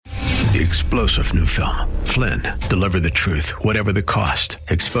The explosive new film, Flynn, deliver the truth, whatever the cost,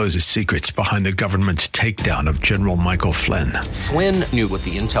 exposes secrets behind the government's takedown of General Michael Flynn. Flynn knew what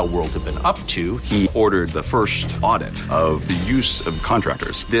the intel world had been up to. He ordered the first audit of the use of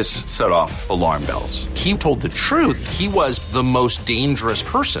contractors. This set off alarm bells. He told the truth. He was the most dangerous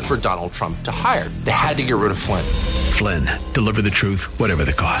person for Donald Trump to hire. They had to get rid of Flynn. Flynn, deliver the truth, whatever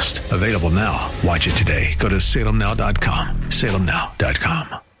the cost. Available now. Watch it today. Go to salemnow.com.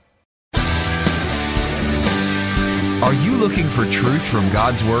 salemnow.com. Are you looking for truth from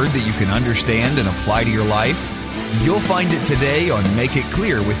God's Word that you can understand and apply to your life? You'll find it today on Make It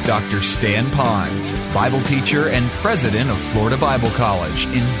Clear with Dr. Stan Ponz, Bible teacher and president of Florida Bible College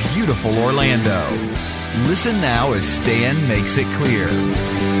in beautiful Orlando. Listen now as Stan makes it clear.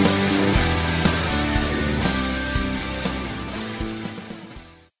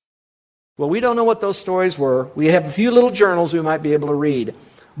 Well, we don't know what those stories were. We have a few little journals we might be able to read.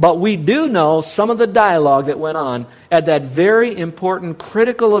 But we do know some of the dialogue that went on at that very important,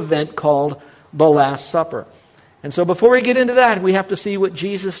 critical event called the Last Supper. And so before we get into that, we have to see what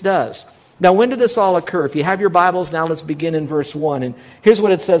Jesus does. Now, when did this all occur? If you have your Bibles, now let's begin in verse 1. And here's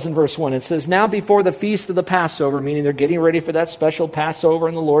what it says in verse 1. It says, "Now before the feast of the Passover," meaning they're getting ready for that special Passover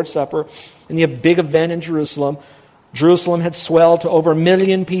and the Lord's Supper, and the big event in Jerusalem. Jerusalem had swelled to over 1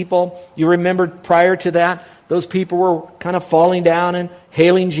 million people. You remember prior to that, those people were kind of falling down and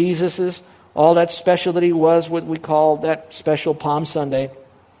hailing Jesus, all that special that he was, what we call that special Palm Sunday.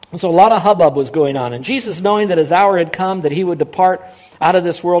 And so a lot of hubbub was going on. And Jesus, knowing that his hour had come, that he would depart out of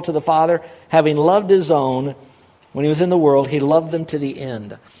this world to the Father, having loved his own when he was in the world, he loved them to the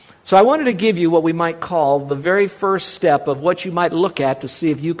end. So I wanted to give you what we might call the very first step of what you might look at to see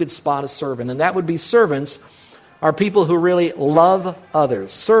if you could spot a servant. And that would be servants are people who really love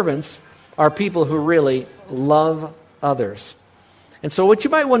others. Servants are people who really love others. And so what you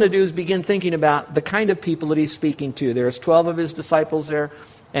might want to do is begin thinking about the kind of people that he's speaking to. There's 12 of his disciples there,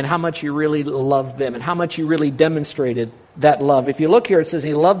 and how much he really loved them, and how much he really demonstrated that love. If you look here, it says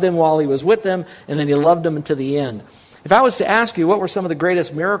he loved them while he was with them, and then he loved them to the end. If I was to ask you what were some of the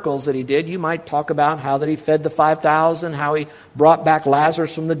greatest miracles that he did, you might talk about how that he fed the 5,000, how he brought back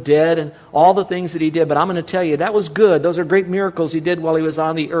Lazarus from the dead, and all the things that he did. But I'm going to tell you, that was good. Those are great miracles he did while he was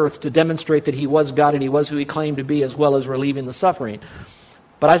on the earth to demonstrate that he was God and he was who he claimed to be, as well as relieving the suffering.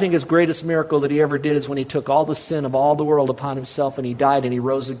 But I think his greatest miracle that he ever did is when he took all the sin of all the world upon himself, and he died and he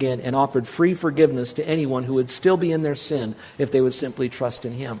rose again and offered free forgiveness to anyone who would still be in their sin if they would simply trust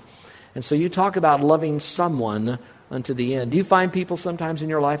in him. And so you talk about loving someone unto the end. Do you find people sometimes in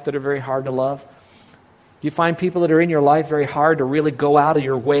your life that are very hard to love? Do you find people that are in your life very hard to really go out of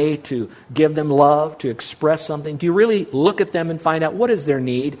your way to give them love, to express something? Do you really look at them and find out what is their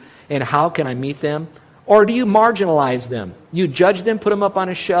need and how can I meet them? Or do you marginalize them? You judge them, put them up on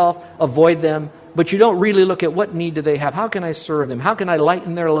a shelf, avoid them, but you don't really look at what need do they have. How can I serve them? How can I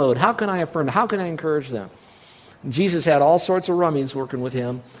lighten their load? How can I affirm? How can I encourage them? And Jesus had all sorts of rummies working with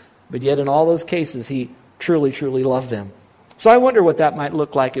him, but yet in all those cases, he truly, truly loved them. So I wonder what that might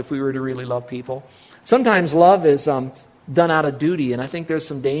look like if we were to really love people. Sometimes love is done out of duty, and I think there's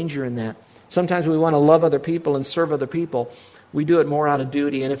some danger in that. Sometimes we want to love other people and serve other people. We do it more out of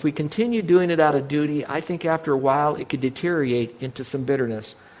duty, and if we continue doing it out of duty, I think after a while it could deteriorate into some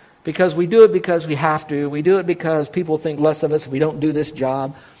bitterness. Because we do it because we have to. We do it because people think less of us if we don't do this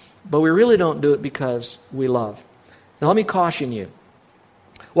job. But we really don't do it because we love. Now let me caution you.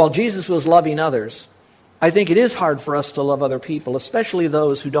 While Jesus was loving others, I think it is hard for us to love other people, especially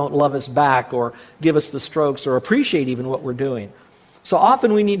those who don't love us back or give us the strokes or appreciate even what we're doing. So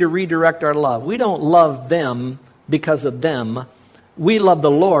often we need to redirect our love. We don't love them because of them. We love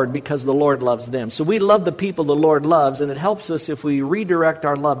the Lord because the Lord loves them. So we love the people the Lord loves, and it helps us if we redirect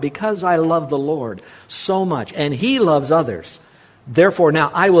our love. Because I love the Lord so much, and He loves others, therefore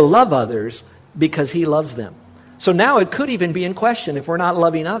now I will love others because He loves them. So now it could even be in question. If we're not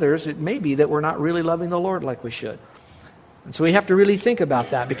loving others, it may be that we're not really loving the Lord like we should. And so we have to really think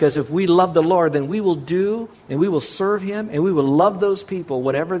about that, because if we love the Lord, then we will do and we will serve Him and we will love those people,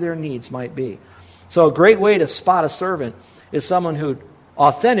 whatever their needs might be. So a great way to spot a servant is someone who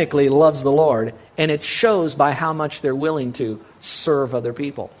authentically loves the Lord, and it shows by how much they're willing to serve other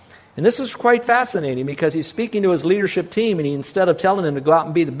people. And this is quite fascinating, because he's speaking to his leadership team, and instead of telling them to go out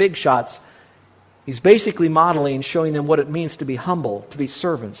and be the big shots, he's basically modeling and showing them what it means to be humble, to be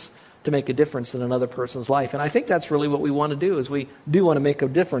servants, to make a difference in another person's life. And I think that's really what we want to do, is we do want to make a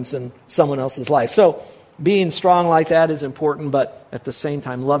difference in someone else's life. So being strong like that is important, but at the same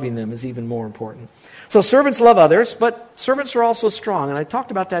time, loving them is even more important. So servants love others, but servants are also strong. And I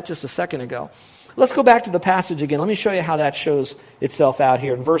talked about that just a second ago. Let's go back to the passage again. Let me show you how that shows itself out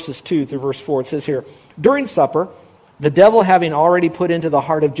here. In verses 2 through verse 4, it says here, during supper, the devil having already put into the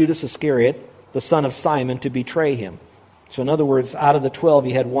heart of Judas Iscariot, the son of Simon, to betray him. So in other words, out of the 12,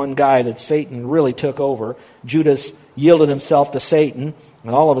 he had one guy that Satan really took over. Judas yielded himself to Satan,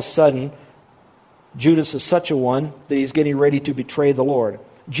 and all of a sudden, Judas is such a one that he's getting ready to betray the Lord.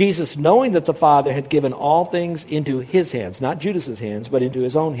 Jesus, knowing that the Father had given all things into his hands, not Judas's hands, but into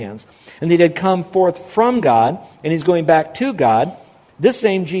his own hands, and that he had come forth from God, and he's going back to God, this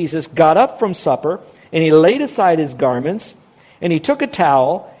same Jesus got up from supper, and he laid aside his garments, and he took a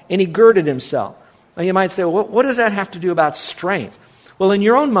towel, and he girded himself. Now you might say, well, what does that have to do about strength? Well, in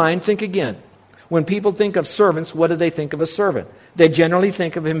your own mind, think again. When people think of servants, what do they think of a servant? They generally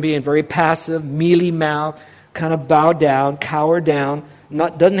think of him being very passive, mealy-mouthed, kind of bow down, cower down,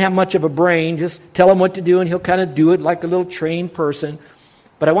 doesn't have much of a brain, just tell him what to do and he'll kind of do it like a little trained person.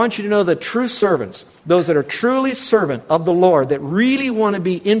 But I want you to know that true servants, those that are truly servant of the Lord, that really want to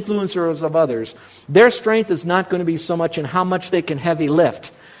be influencers of others, their strength is not going to be so much in how much they can heavy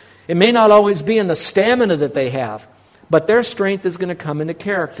lift. It may not always be in the stamina that they have, but their strength is going to come into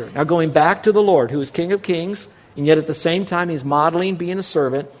character. Now going back to the Lord, who is King of Kings, and yet at the same time he's modeling being a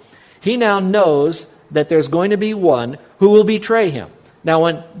servant, he now knows that there's going to be one who will betray him. Now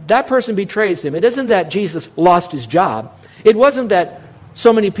when that person betrays him, it isn't that Jesus lost his job. It wasn't that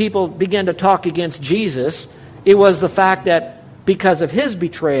so many people began to talk against Jesus. It was the fact that because of his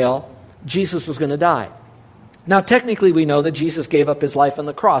betrayal, Jesus was going to die. Now technically we know that Jesus gave up his life on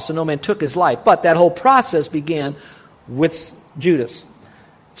the cross, so no man took his life. But that whole process began with Judas.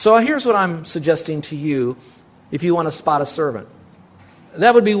 So here's what I'm suggesting to you if you want to spot a servant.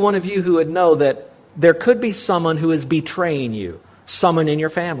 That would be one of you who would know that there could be someone who is betraying you, someone in your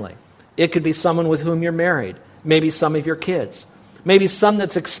family. It could be someone with whom you're married, maybe some of your kids, maybe some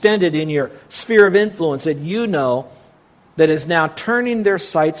that's extended in your sphere of influence that you know that is now turning their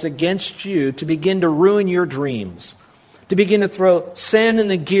sights against you to begin to ruin your dreams, to begin to throw sand in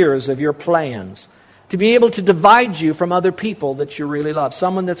the gears of your plans, to be able to divide you from other people that you really love,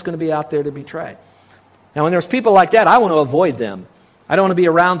 someone that's going to be out there to betray. Now, when there's people like that, I want to avoid them. I don't want to be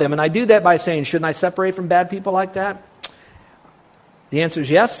around them. And I do that by saying, shouldn't I separate from bad people like that? The answer is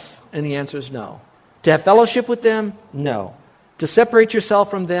yes, and the answer is no. To have fellowship with them? No. To separate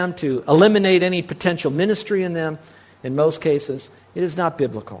yourself from them, to eliminate any potential ministry in them, in most cases, it is not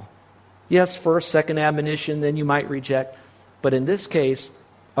biblical. Yes, first, second admonition, then you might reject. But in this case,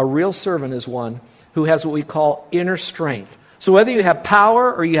 a real servant is one who has what we call inner strength. So whether you have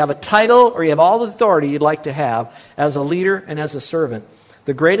power or you have a title or you have all the authority you'd like to have as a leader and as a servant,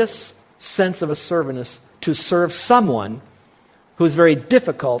 the greatest sense of a servant is to serve someone who is very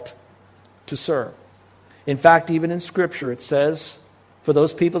difficult to serve. In fact, even in Scripture it says, for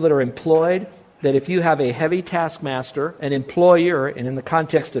those people that are employed, that if you have a heavy taskmaster, an employer, and in the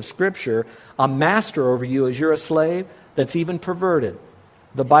context of Scripture, a master over you as you're a slave, that's even perverted,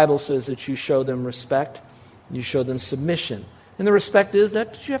 the Bible says that you show them respect, you show them submission. And the respect is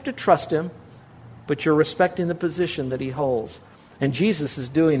that you have to trust him, but you're respecting the position that he holds. And Jesus is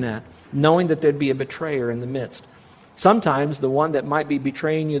doing that, knowing that there'd be a betrayer in the midst. Sometimes the one that might be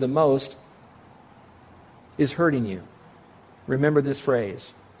betraying you the most is hurting you. Remember this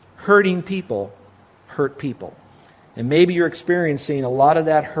phrase, hurting people hurt people. And maybe you're experiencing a lot of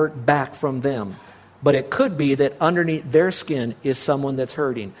that hurt back from them. But it could be that underneath their skin is someone that's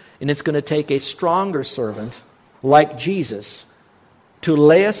hurting. And it's going to take a stronger servant like Jesus to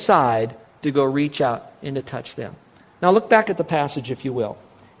lay aside to go reach out and to touch them. Now look back at the passage, if you will.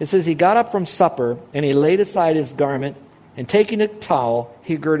 It says, he got up from supper and he laid aside his garment and taking a towel,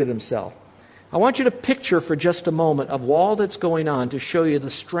 he girded himself. I want you to picture for just a moment of all that's going on to show you the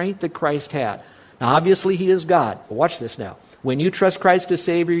strength that Christ had. Now obviously he is God. But watch this now. When you trust Christ as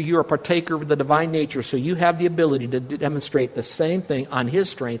Savior, you are a partaker of the divine nature, so you have the ability to demonstrate the same thing on his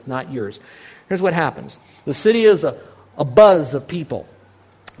strength, not yours. Here's what happens. The city is a buzz of people.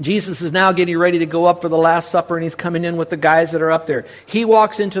 Jesus is now getting ready to go up for the Last Supper, and he's coming in with the guys that are up there. He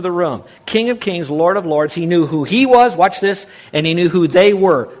walks into the room. King of Kings, Lord of Lords. He knew who he was, watch this, and he knew who they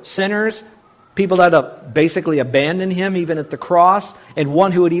were. Sinners, people that had basically abandoned him even at the cross, and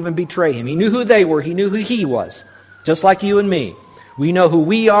one who would even betray him. He knew who they were. He knew who he was. Just like you and me. We know who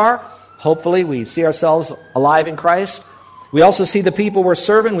we are. Hopefully we see ourselves alive in Christ. We also see the people we're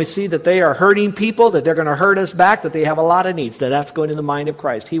serving. We see that they are hurting people, that they're going to hurt us back, that they have a lot of needs. That's going in the mind of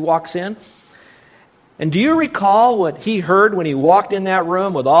Christ. He walks in. And do you recall what he heard when he walked in that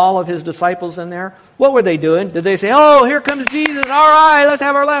room with all of his disciples in there? What were they doing? Did they say, oh, here comes Jesus. All right, let's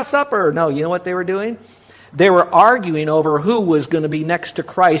have our Last Supper. No, you know what they were doing? They were arguing over who was going to be next to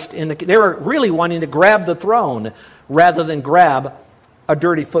Christ. They were really wanting to grab the throne rather than grab a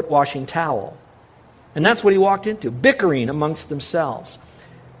dirty foot-washing towel. And that's what he walked into, bickering amongst themselves.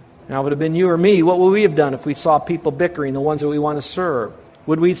 Now, it would have been you or me, what would we have done if we saw people bickering, the ones that we want to serve?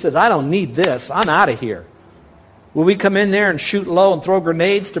 Would we have said, I don't need this, I'm out of here? Would we come in there and shoot low and throw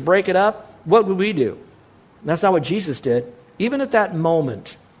grenades to break it up? What would we do? That's not what Jesus did. Even at that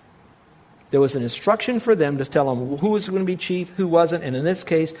moment, there was an instruction for them to tell them who was going to be chief, who wasn't, and in this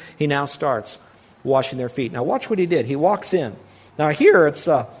case, he now starts washing their feet. Now watch what he did. He walks in. Now here,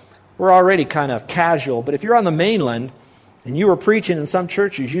 we're already kind of casual, but if you're on the mainland and you were preaching in some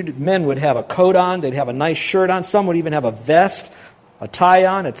churches, men would have a coat on, they'd have a nice shirt on, some would even have a vest, a tie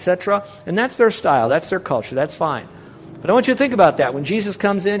on, etc. And that's their style, that's their culture, that's fine. But I want you to think about that. When Jesus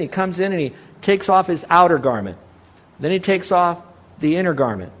comes in and he takes off his outer garment. Then he takes off the inner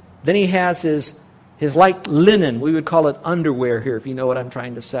garment. Then he has his light linen, we would call it underwear here, if you know what I'm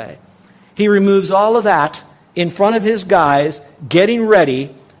trying to say. He removes all of that in front of his guys, getting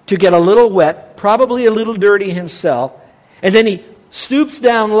ready to get a little wet, probably a little dirty himself. And then he stoops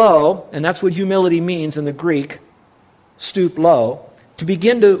down low, and that's what humility means in the Greek, stoop low, to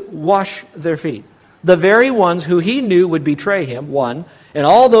begin to wash their feet. The very ones who he knew would betray him, one, and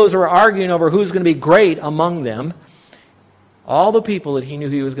all those who were arguing over who's going to be great among them, all the people that he knew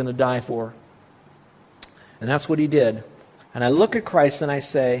he was going to die for. And that's what he did. And I look at Christ and I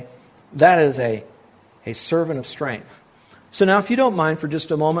say, that is a servant of strength. So now if you don't mind for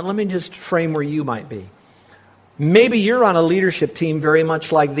just a moment, let me just frame where you might be. Maybe you're on a leadership team very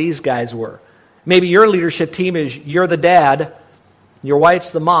much like these guys were. Maybe your leadership team is you're the dad, your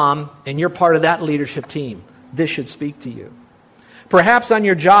wife's the mom, and you're part of that leadership team. This should speak to you. Perhaps on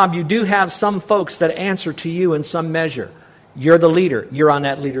your job you do have some folks that answer to you in some measure. You're the leader. You're on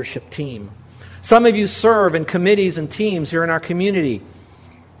that leadership team. Some of you serve in committees and teams here in our community.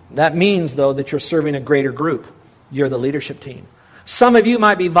 That means, though, that you're serving a greater group. You're the leadership team. Some of you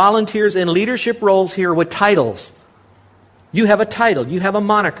might be volunteers in leadership roles here with titles. You have a title. You have a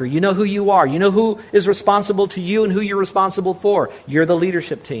moniker. You know who you are. You know who is responsible to you and who you're responsible for. You're the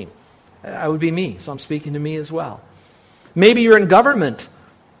leadership team. That would be me, so I'm speaking to me as well. Maybe you're in government.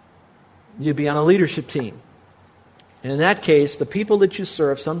 You'd be on a leadership team. And in that case, the people that you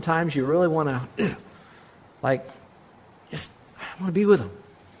serve, sometimes you really want to, I want to be with them.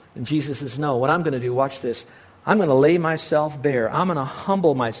 And Jesus says, no, what I'm going to do, watch this, I'm going to lay myself bare. I'm going to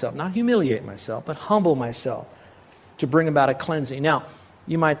humble myself, not humiliate myself, but humble myself to bring about a cleansing. Now,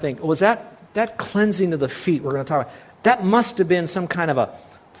 you might think, was that cleansing of the feet we're going to talk about, that must have been some kind of a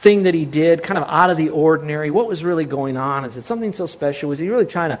thing that he did, kind of out of the ordinary. What was really going on? Is it something so special? Was he really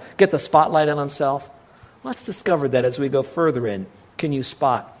trying to get the spotlight on himself? Let's discover that as we go further in. Can you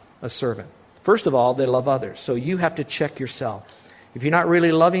spot a servant? First of all, they love others. So you have to check yourself. If you're not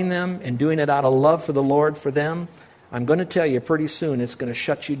really loving them and doing it out of love for the Lord for them, I'm going to tell you pretty soon it's going to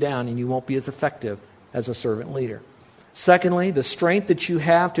shut you down and you won't be as effective as a servant leader. Secondly, the strength that you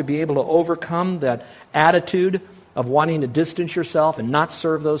have to be able to overcome that attitude of wanting to distance yourself and not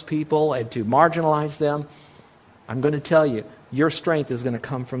serve those people and to marginalize them, I'm going to tell you, your strength is going to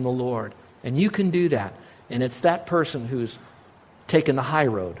come from the Lord. And you can do that. And it's that person who's taken the high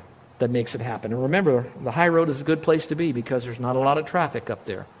road that makes it happen. And remember, the high road is a good place to be because there's not a lot of traffic up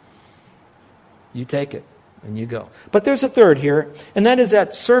there. You take it and you go. But there's a third here, and that is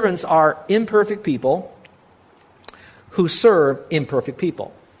that servants are imperfect people who serve imperfect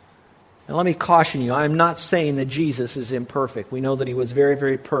people. And let me caution you, I'm not saying that Jesus is imperfect. We know that he was very,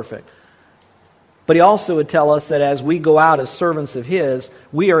 very perfect. But he also would tell us that as we go out as servants of his,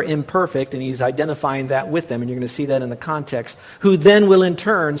 we are imperfect, and he's identifying that with them, and you're going to see that in the context, who then will in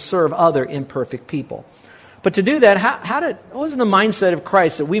turn serve other imperfect people. But to do that, what was the mindset of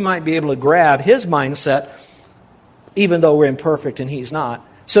Christ that we might be able to grab his mindset, even though we're imperfect and he's not,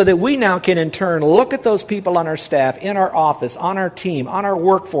 so that we now can in turn look at those people on our staff, in our office, on our team, on our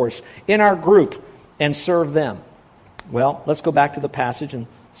workforce, in our group, and serve them? Well, let's go back to the passage and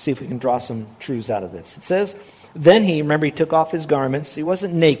see if we can draw some truths out of this. It says, then he took off his garments. He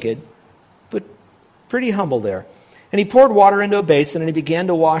wasn't naked, but pretty humble there. And he poured water into a basin, and he began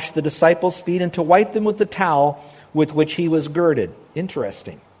to wash the disciples' feet and to wipe them with the towel with which he was girded.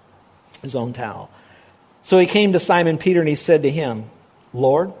 Interesting. His own towel. So he came to Simon Peter, and he said to him,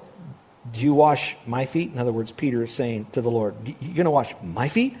 Lord, do you wash my feet? In other words, Peter is saying to the Lord, you're going to wash my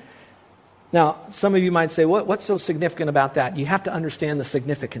feet? Now, some of you might say, what's so significant about that? You have to understand the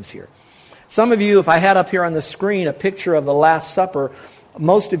significance here. Some of you, if I had up here on the screen a picture of the Last Supper,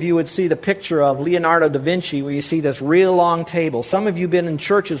 most of you would see the picture of Leonardo da Vinci where you see this real long table. Some of you have been in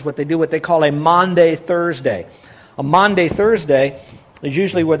churches what they call a Maundy Thursday. A Maundy Thursday is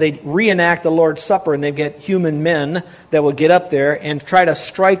usually where they reenact the Lord's Supper, and they get human men that will get up there and try to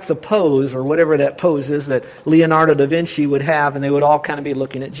strike the pose, or whatever that pose is that Leonardo da Vinci would have, and they would all kind of be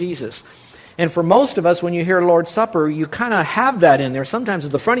looking at Jesus. And for most of us, when you hear Lord's Supper, you kind of have that in there. Sometimes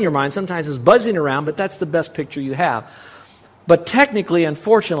at the front of your mind, sometimes it's buzzing around, but that's the best picture you have. But technically,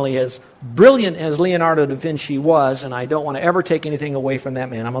 unfortunately, as brilliant as Leonardo da Vinci was, and I don't want to ever take anything away from that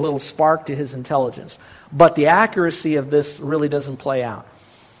man, I'm a little spark to his intelligence, but the accuracy of this really doesn't play out.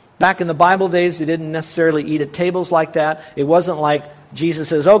 Back in the Bible days, they didn't necessarily eat at tables like that. It wasn't like Jesus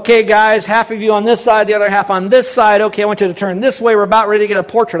says, okay guys, half of you on this side, the other half on this side. Okay, I want you to turn this way. We're about ready to get a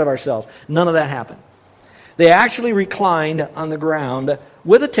portrait of ourselves. None of that happened. They actually reclined on the ground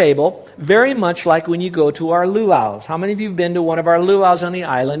with a table, very much like when you go to our luau's. How many of you have been to one of our luau's on the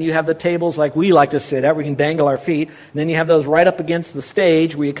island? You have the tables like we like to sit at, where we can dangle our feet. And then you have those right up against the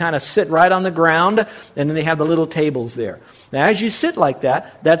stage where you kind of sit right on the ground, and then they have the little tables there. Now, as you sit like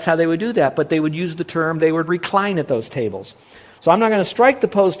that, that's how they would do that. But they would use the term, they would recline at those tables. So I'm not going to strike the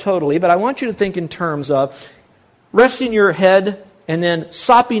pose totally, but I want you to think in terms of resting your head and then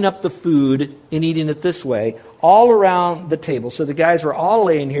sopping up the food and eating it this way, all around the table. So the guys are all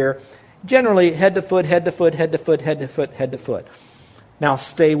laying here, generally head to foot, head to foot, head to foot, head to foot, head to foot. Now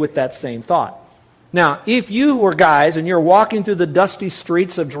stay with that same thought. Now, if you were guys and you're walking through the dusty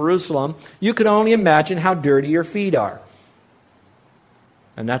streets of Jerusalem, you could only imagine how dirty your feet are.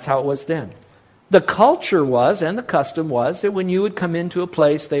 And that's how it was then. The culture was, and the custom was, that when you would come into a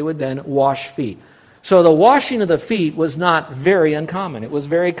place, they would then wash feet. So the washing of the feet was not very uncommon. It was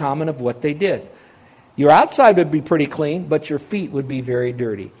very common of what they did. Your outside would be pretty clean, but your feet would be very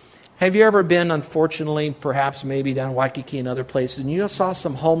dirty. Have you ever been, unfortunately, perhaps maybe down Waikiki and other places, and you saw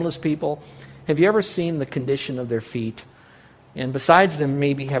some homeless people? Have you ever seen the condition of their feet? And besides them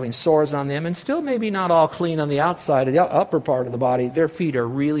maybe having sores on them, and still maybe not all clean on the outside of the upper part of the body, their feet are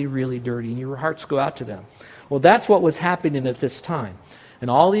really, really dirty, and your hearts go out to them. Well, that's what was happening at this time. And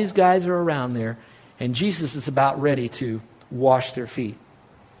all these guys are around there, and Jesus is about ready to wash their feet.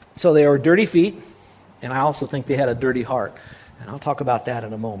 So they were dirty feet, and I also think they had a dirty heart. And I'll talk about that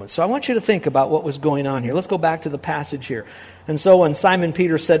in a moment. So I want you to think about what was going on here. Let's go back to the passage here. And so when Simon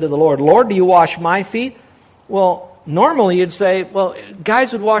Peter said to the Lord, Lord, do you wash my feet? Well, normally you'd say, well,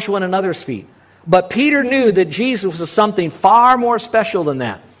 guys would wash one another's feet. But Peter knew that Jesus was something far more special than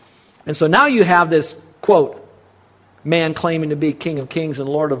that. And so now you have this, quote, man claiming to be King of Kings and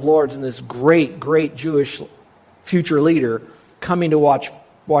Lord of Lords, and this great, great Jewish future leader coming to wash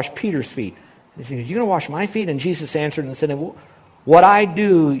Peter's feet. He said, you're going to wash my feet? And Jesus answered and said, what I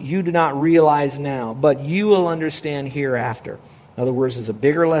do, you do not realize now, but you will understand hereafter. In other words, there's a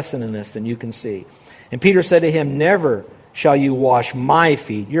bigger lesson in this than you can see. And Peter said to him, never shall you wash my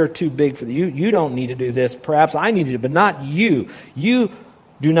feet. You're too big for you. You don't need to do this. Perhaps I need to do it, but not you. You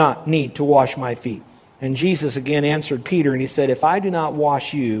do not need to wash my feet. And Jesus again answered Peter, and he said, if I do not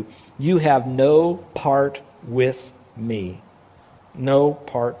wash you, you have no part with me. No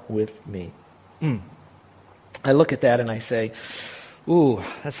part with me. I look at that and I say, ooh,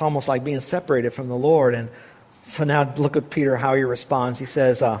 that's almost like being separated from the Lord. And so now look at Peter, how he responds. He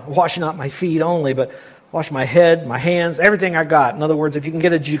says, wash not my feet only, but wash my head, my hands, everything I got. In other words, if you can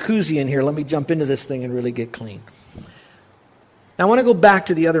get a jacuzzi in here, let me jump into this thing and really get clean. Now I want to go back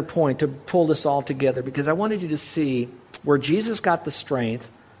to the other point to pull this all together, because I wanted you to see where Jesus got the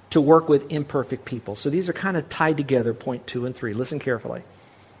strength to work with imperfect people. So these are kind of tied together, point 2 and 3. Listen carefully.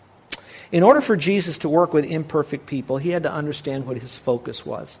 In order for Jesus to work with imperfect people, he had to understand what his focus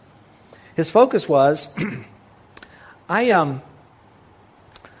was. His focus was, I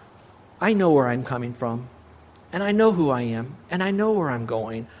know where I'm coming from, and I know who I am, and I know where I'm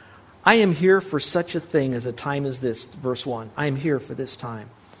going. I am here for such a thing as a time as this, verse 1. I am here for this time.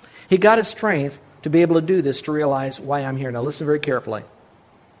 He got his strength to be able to do this, to realize why I'm here. Now listen very carefully.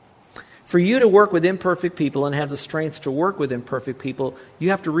 For you to work with imperfect people and have the strength to work with imperfect people, you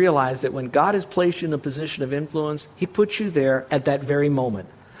have to realize that when God has placed you in a position of influence, he puts you there at that very moment.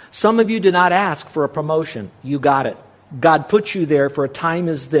 Some of you did not ask for a promotion. You got it. God put you there for a time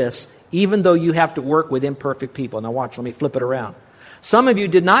as this, even though you have to work with imperfect people. Now watch, let me flip it around. Some of you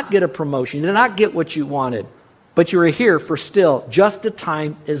did not get a promotion. You did not get what you wanted, but you were here for still just a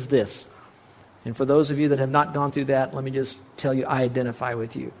time as this. And for those of you that have not gone through that, let me just tell you, I identify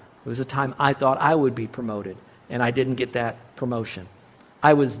with you. It was a time I thought I would be promoted, and I didn't get that promotion.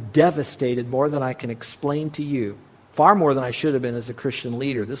 I was devastated more than I can explain to you, far more than I should have been as a Christian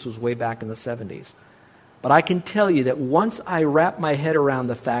leader. This was way back in the 70s. But I can tell you that once I wrapped my head around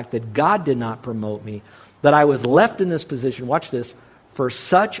the fact that God did not promote me, that I was left in this position, watch this, for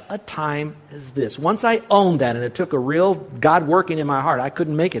such a time as this. Once I owned that, and it took a real God working in my heart, I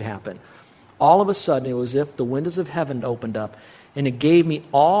couldn't make it happen. All of a sudden, it was as if the windows of heaven opened up, and it gave me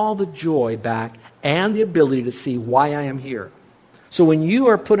all the joy back and the ability to see why I am here. So when you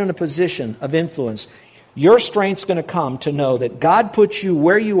are put in a position of influence, your strength's going to come to know that God puts you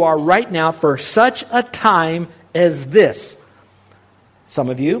where you are right now for such a time as this. Some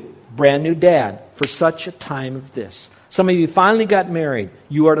of you, brand new dad, for such a time as this. Some of you finally got married.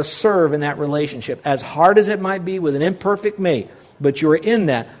 You are to serve in that relationship, as hard as it might be with an imperfect mate, but you are in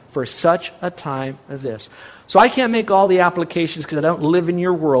that for such a time as this. So I can't make all the applications because I don't live in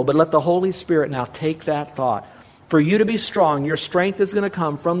your world, but let the Holy Spirit now take that thought. For you to be strong, your strength is going to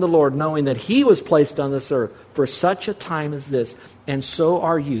come from the Lord, knowing that He was placed on this earth for such a time as this, and so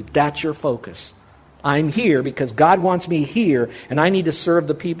are you. That's your focus. I'm here because God wants me here, and I need to serve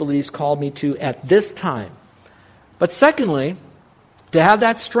the people that He's called me to at this time. But secondly, to have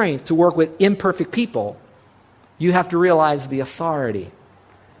that strength to work with imperfect people, you have to realize the authority.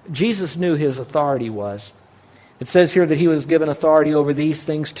 Jesus knew His authority was. It says here that He was given authority over these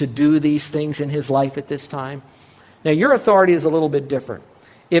things to do these things in His life at this time. Now, your authority is a little bit different.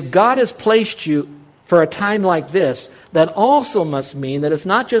 If God has placed you for a time like this, that also must mean that it's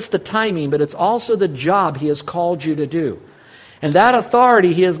not just the timing, but it's also the job He has called you to do. And that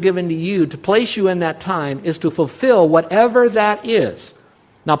authority He has given to you to place you in that time is to fulfill whatever that is.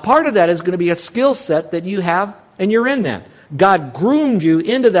 Now, part of that is going to be a skill set that you have, and you're in that. God groomed you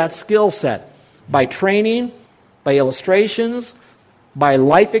into that skill set by training, by illustrations, by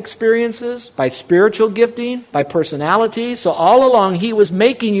life experiences, by spiritual gifting, by personality. So all along, He was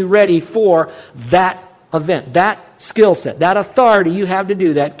making you ready for that event, that skill set, that authority you have to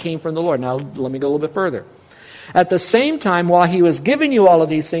do that came from the Lord. Now, let me go a little bit further. At the same time, while He was giving you all of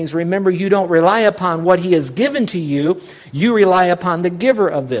these things, remember, you don't rely upon what He has given to you. You rely upon the giver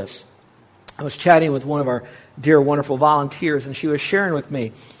of this. I was chatting with one of our dear, wonderful volunteers, and she was sharing with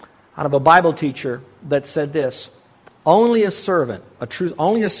me out of a Bible teacher that said this: only a servant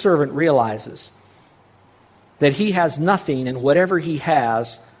realizes that he has nothing, and whatever he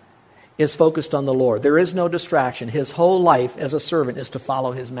has is focused on the Lord. There is no distraction. His whole life as a servant is to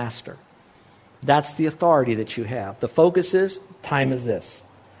follow his master. That's the authority that you have. The focus is, time is this.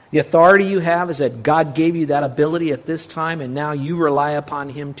 The authority you have is that God gave you that ability at this time, and now you rely upon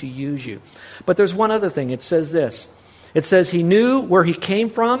Him to use you. But there's one other thing. It says this. It says He knew where He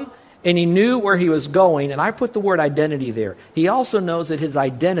came from, and He knew where He was going, and I put the word identity there. He also knows that His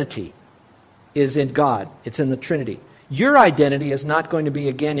identity is in God. It's in the Trinity. Your identity is not going to be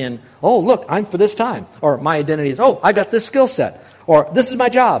again in, oh, look, I'm for this time. Or my identity is, oh, I got this skill set. Or this is my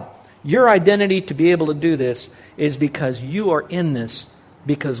job. Your identity to be able to do this is because you are in this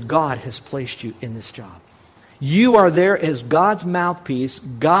because God has placed you in this job. You are there as God's mouthpiece,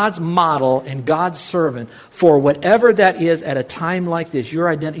 God's model, and God's servant for whatever that is at a time like this. Your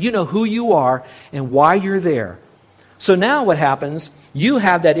identity, you know who you are and why you're there. So now what happens, you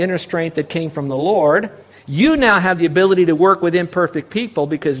have that inner strength that came from the Lord. You now have the ability to work with imperfect people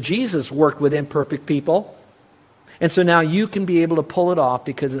because Jesus worked with imperfect people. And so now you can be able to pull it off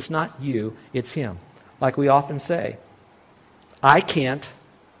because it's not you, it's Him. Like we often say, I can't,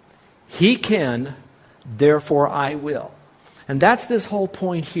 He can, therefore I will. And that's this whole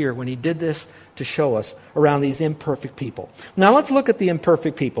point here when He did this to show us around these imperfect people. Now let's look at the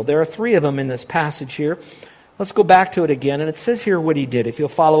imperfect people. There are 3 of them in this passage here. Let's go back to it again. And it says here what He did, if you'll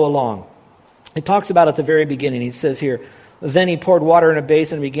follow along. It talks about at the very beginning, He says here, then He poured water in a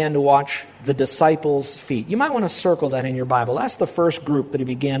basin and began to wash the disciples' feet. You might want to circle that in your Bible. That's the first group that He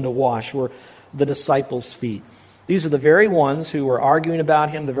began to wash, were the disciples' feet. These are the very ones who were arguing about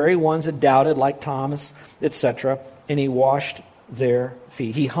Him, the very ones that doubted, like Thomas, etc. And He washed their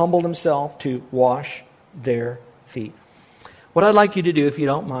feet. He humbled Himself to wash their feet. What I'd like you to do, if you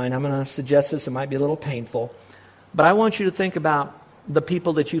don't mind, I'm going to suggest this, it might be a little painful, but I want you to think about the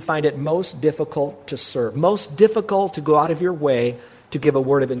people that you find it most difficult to serve, most difficult to go out of your way to give a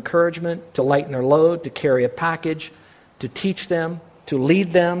word of encouragement, to lighten their load, to carry a package, to teach them, to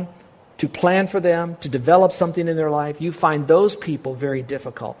lead them, to plan for them, to develop something in their life. You find those people very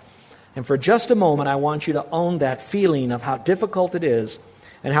difficult. And for just a moment, I want you to own that feeling of how difficult it is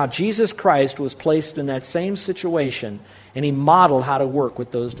and how Jesus Christ was placed in that same situation, and He modeled how to work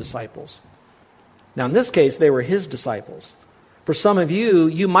with those disciples. Now, in this case, they were His disciples. For some of you,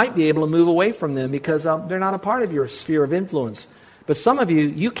 you might be able to move away from them because they're not a part of your sphere of influence. But some of you,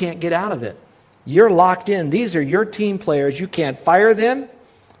 you can't get out of it. You're locked in. These are your team players. You can't fire them.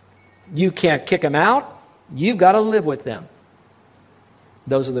 You can't kick them out. You've got to live with them.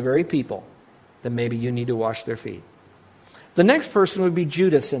 Those are the very people that maybe you need to wash their feet. The next person would be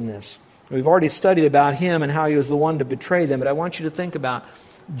Judas in this. We've already studied about him and how he was the one to betray them, but I want you to think about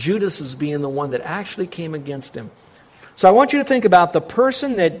Judas as being the one that actually came against him. So I want you to think about the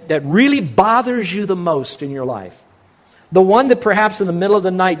person that really bothers you the most in your life. The one that perhaps in the middle of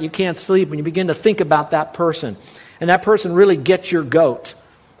the night you can't sleep and you begin to think about that person. And that person really gets your goat.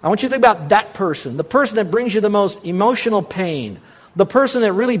 I want you to think about that person. The person that brings you the most emotional pain. The person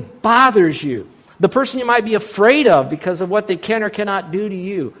that really bothers you. The person you might be afraid of because of what they can or cannot do to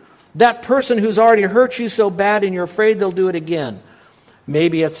you. That person who's already hurt you so bad and you're afraid they'll do it again.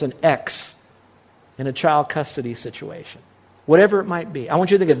 Maybe it's an ex in a child custody situation. Whatever it might be. I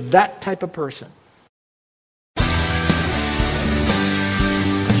want you to think of that type of person.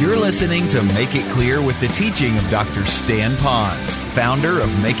 You're listening to Make It Clear with the teaching of Dr. Stan Ponz, founder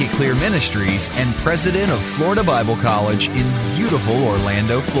of Make It Clear Ministries and president of Florida Bible College in beautiful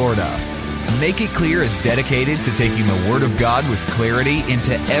Orlando, Florida. Make It Clear is dedicated to taking the Word of God with clarity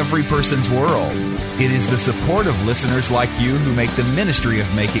into every person's world. It is the support of listeners like you who make the ministry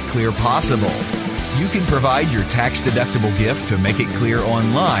of Make It Clear possible. You can provide your tax-deductible gift to Make It Clear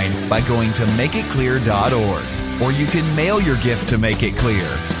online by going to makeitclear.org. Or you can mail your gift to Make It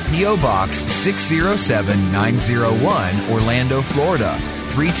Clear, P.O. Box 607901, Orlando, Florida,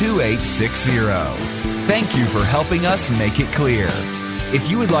 32860. Thank you for helping us make it clear. If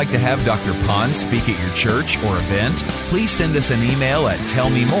you would like to have Dr. Ponz speak at your church or event, please send us an email at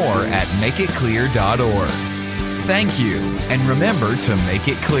tellmemore@makeitclear.org. Thank you, and remember to make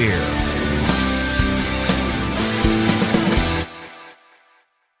it clear.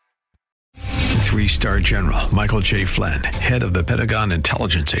 Three-star General Michael J. Flynn, head of the Pentagon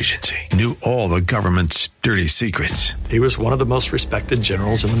Intelligence Agency, knew all the government's dirty secrets. He was one of the most respected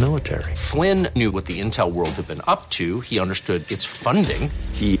generals in the military. Flynn knew what the intel world had been up to. He understood its funding.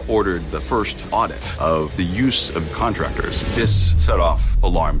 He ordered the first audit of the use of contractors. This set off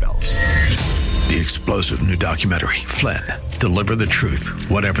alarm bells. The explosive new documentary, Flynn, Deliver the Truth,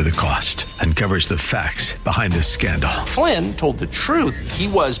 Whatever the Cost, uncovers the facts behind this scandal. Flynn told the truth. He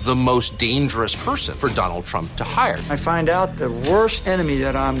was the most dangerous person for Donald Trump to hire. I find out the worst enemy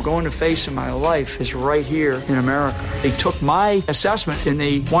that I'm going to face in my life is right here in America. They took my assessment and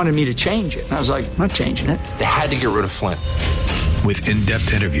they wanted me to change it. And I was like, I'm not changing it. They had to get rid of Flynn. With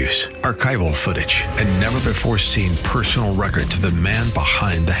in-depth interviews, archival footage, and never-before-seen personal records of the man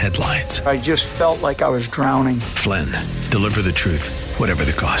behind the headlines. I just felt like I was drowning. Flynn, Deliver the Truth, Whatever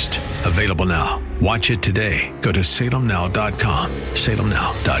the Cost. Available now. Watch it today. Go to salemnow.com.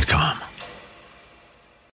 salemnow.com.